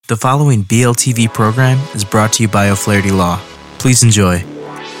The following BLTV program is brought to you by O'Flaherty Law. Please enjoy.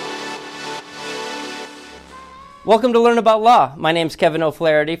 Welcome to Learn About Law. My name is Kevin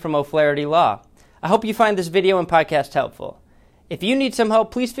O'Flaherty from O'Flaherty Law. I hope you find this video and podcast helpful. If you need some help,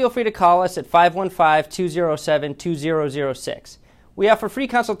 please feel free to call us at 515-207-2006. We offer free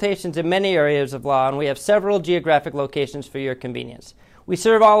consultations in many areas of law, and we have several geographic locations for your convenience. We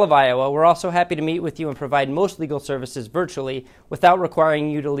serve all of Iowa. We're also happy to meet with you and provide most legal services virtually without requiring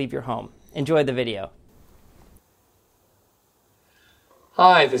you to leave your home. Enjoy the video.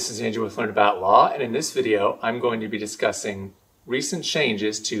 Hi, this is Andrew with Learn About Law, and in this video I'm going to be discussing recent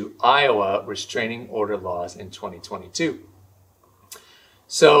changes to Iowa restraining order laws in 2022.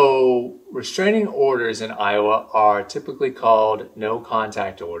 So, restraining orders in Iowa are typically called no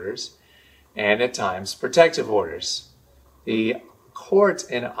contact orders and at times protective orders. The court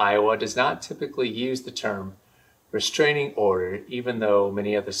in Iowa does not typically use the term restraining order, even though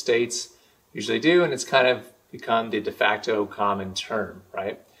many other states usually do, and it's kind of become the de facto common term,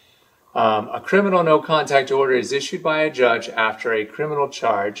 right? A criminal no contact order is issued by a judge after a criminal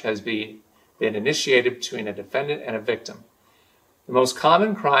charge has been initiated between a defendant and a victim. The most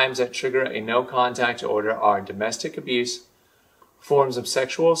common crimes that trigger a no contact order are domestic abuse, forms of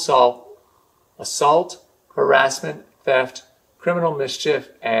sexual assault, harassment, theft, criminal mischief,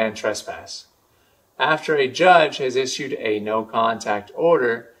 and trespass. After a judge has issued a no contact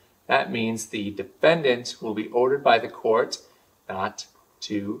order, that means the defendant will be ordered by the court not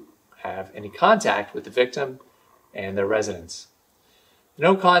to have any contact with the victim and their residence. The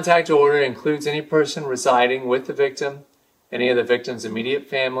no contact order includes any person residing with the victim, any of the victim's immediate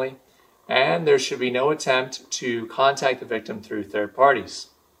family, and there should be no attempt to contact the victim through third parties.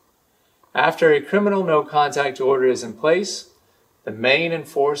 After a criminal no contact order is in place, the main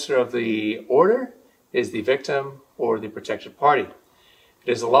enforcer of the order is the victim or the protected party.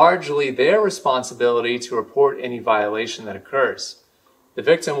 It is largely their responsibility to report any violation that occurs. The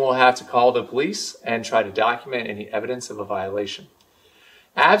victim will have to call the police and try to document any evidence of a violation.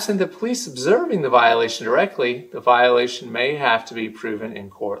 Absent the police observing the violation directly, the violation may have to be proven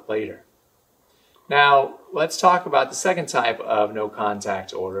in court later. Now, let's talk about the second type of no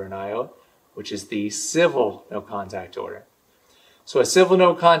contact order in Iowa, which is the civil no contact order. So a civil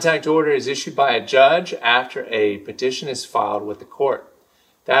no contact order is issued by a judge after a petition is filed with the court.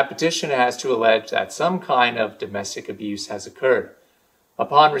 That petition has to allege that some kind of domestic abuse has occurred.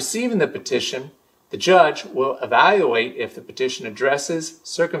 Upon receiving the petition, the judge will evaluate if the petition addresses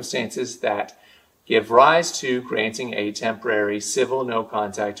circumstances that give rise to granting a temporary civil no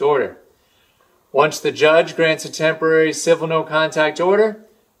contact order. Once the judge grants a temporary civil no contact order,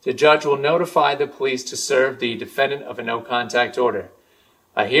 the judge will notify the police to serve the defendant of a no contact order.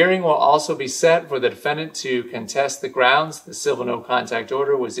 A hearing will also be set for the defendant to contest the grounds the civil no contact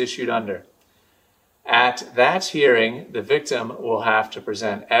order was issued under. At that hearing, the victim will have to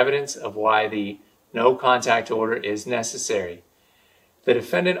present evidence of why the no contact order is necessary. The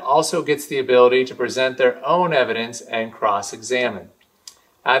defendant also gets the ability to present their own evidence and cross-examine.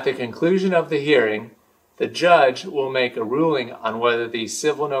 At the conclusion of the hearing, the judge will make a ruling on whether the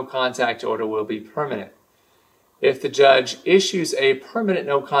civil no contact order will be permanent. If the judge issues a permanent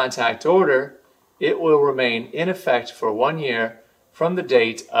no contact order, it will remain in effect for 1 year from the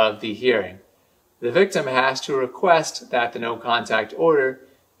date of the hearing. The victim has to request that the no contact order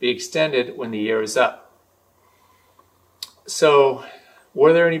be extended when the year is up. So,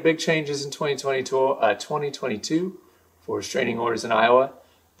 were there any big changes in 2022 for restraining orders in Iowa?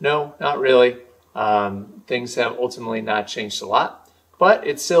 No, not really. Things have ultimately not changed a lot, but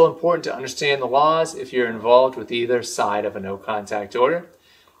it's still important to understand the laws if you're involved with either side of a no contact order.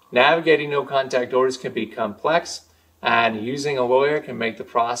 Navigating no contact orders can be complex, and using a lawyer can make the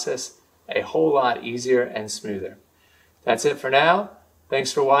process a whole lot easier and smoother. That's it for now.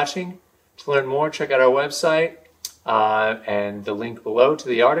 Thanks for watching. To learn more, check out our website and the link below to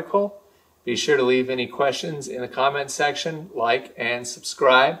the article. Be sure to leave any questions in the comments section, like and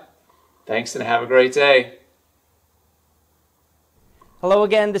subscribe. Thanks and have a great day. Hello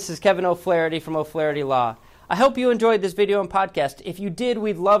again, this is Kevin O'Flaherty from O'Flaherty Law. I hope you enjoyed this video and podcast. If you did,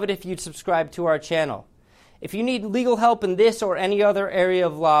 we'd love it if you'd subscribe to our channel. If you need legal help in this or any other area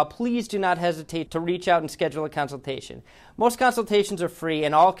of law, please do not hesitate to reach out and schedule a consultation. Most consultations are free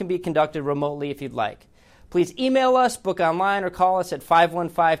and all can be conducted remotely if you'd like. Please email us, book online, or call us at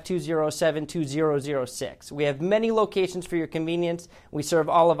 515-207-2006. We have many locations for your convenience. We serve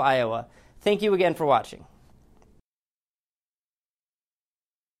all of Iowa. Thank you again for watching.